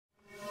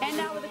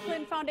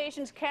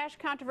Foundation's cash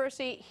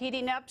controversy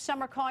heating up.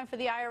 Some are calling for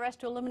the IRS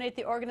to eliminate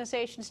the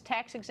organization's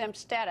tax-exempt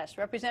status.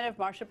 Representative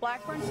Marsha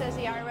Blackburn says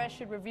the IRS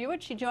should review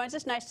it. She joins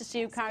us. Nice to see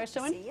you,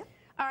 Congresswoman. Good to see you.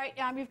 All right,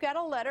 you've got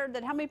a letter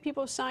that how many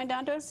people signed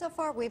on to it? So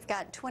far, we've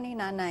got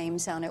 29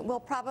 names on it. We'll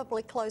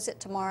probably close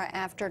it tomorrow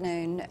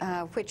afternoon,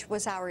 which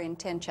was our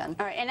intention.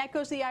 All right, and that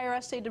goes to the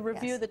IRS to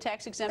review the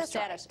tax-exempt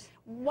status.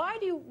 Right.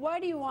 Why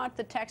do you want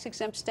the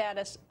tax-exempt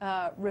status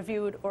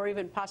reviewed or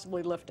even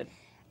possibly lifted?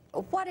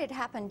 What had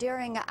happened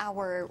during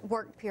our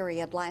work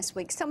period last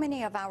week, so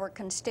many of our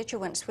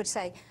constituents would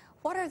say,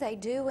 what are they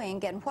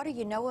doing and what do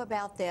you know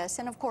about this?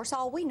 And of course,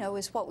 all we know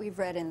is what we've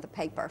read in the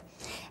paper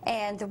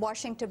and the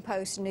Washington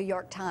Post, New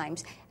York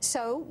Times.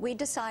 So we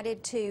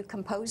decided to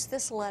compose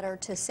this letter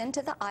to send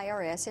to the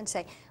IRS and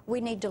say, we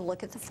need to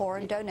look at the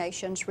foreign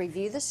donations,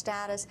 review the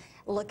status,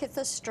 look at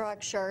the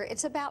structure.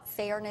 It's about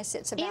fairness.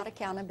 It's about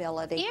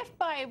accountability. If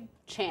by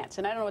chance,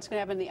 and I don't know what's going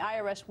to happen, the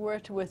IRS were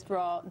to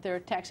withdraw their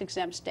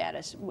tax-exempt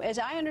status, as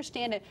I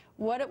understand it,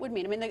 what it would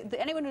mean, I mean,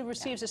 anyone who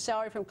receives a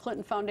salary from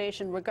Clinton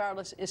Foundation,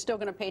 regardless, is still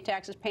going to pay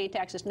taxes, paying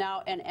taxes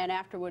now and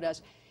afterward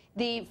us.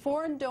 The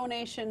foreign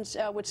donations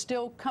would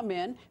still come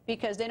in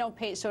because they don't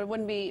pay, so it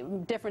wouldn't be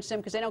different to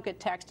them because they don't get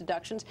tax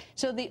deductions.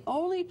 So the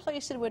only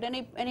place that would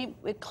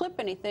clip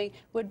anything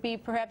would be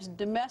perhaps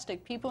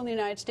domestic. People in the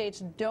United States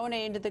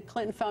donating to the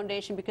Clinton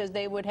Foundation because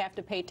they would have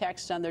to pay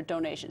taxes on their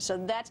donations.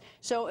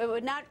 So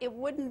it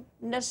wouldn't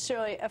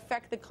necessarily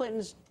affect the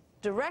Clintons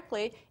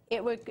directly.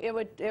 It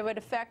would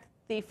affect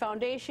the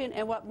foundation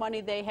and what money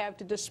they have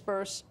to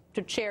disperse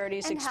to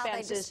charities, and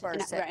expenses, how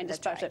they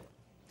disperse it.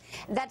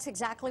 That's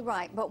exactly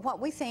right. But what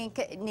we think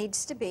it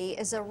needs to be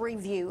is a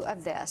review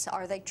of this.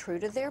 Are they true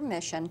to their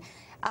mission?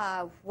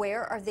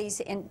 Where are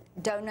these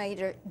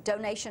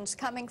donations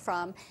coming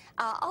from?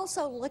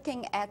 Also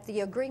looking at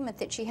the agreement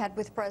that she had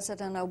with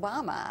President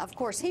Obama. Of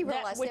course, he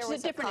realized there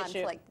was a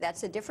conflict.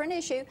 That's a different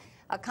issue,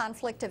 a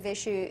conflict of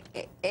issue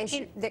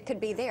that could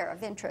be there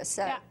of interest.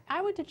 So. Yeah,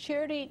 I went to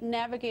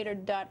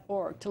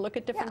charitynavigator.org to look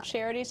at different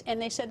charities,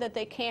 and they said that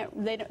they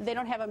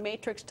don't have a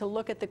matrix to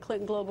look at the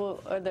Clinton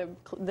Global or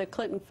the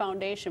Clinton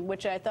Foundation,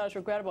 which I thought was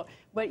regrettable.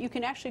 But you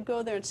can actually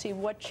go there and see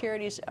what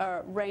charities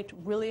are ranked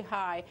really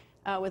high.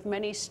 With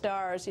many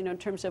stars, you know, in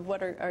terms of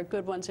what are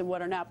good ones and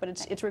what are not. But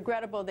it's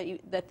regrettable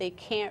that they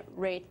can't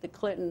rate the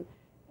Clinton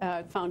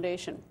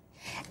Foundation.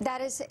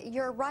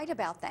 You're right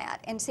about that.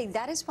 And see,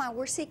 that is why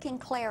we're seeking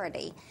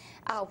clarity.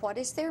 What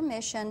is their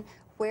mission?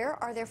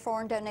 Where are their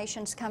foreign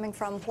donations coming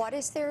from? What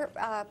is their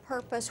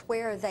purpose?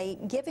 Where are they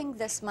giving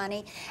this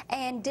money?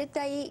 And did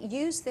they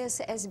use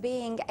this as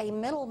being a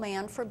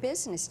middleman for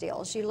business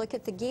deals? You look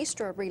at the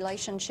Geestra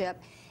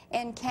relationship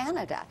in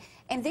Canada.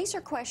 And these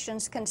are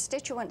questions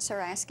constituents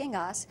are asking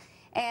us,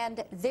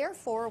 and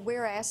therefore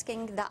we're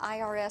asking the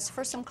IRS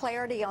for some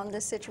clarity on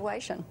this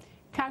situation.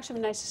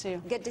 Congressman, nice to see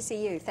you. Good to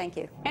see you. Thank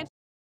you.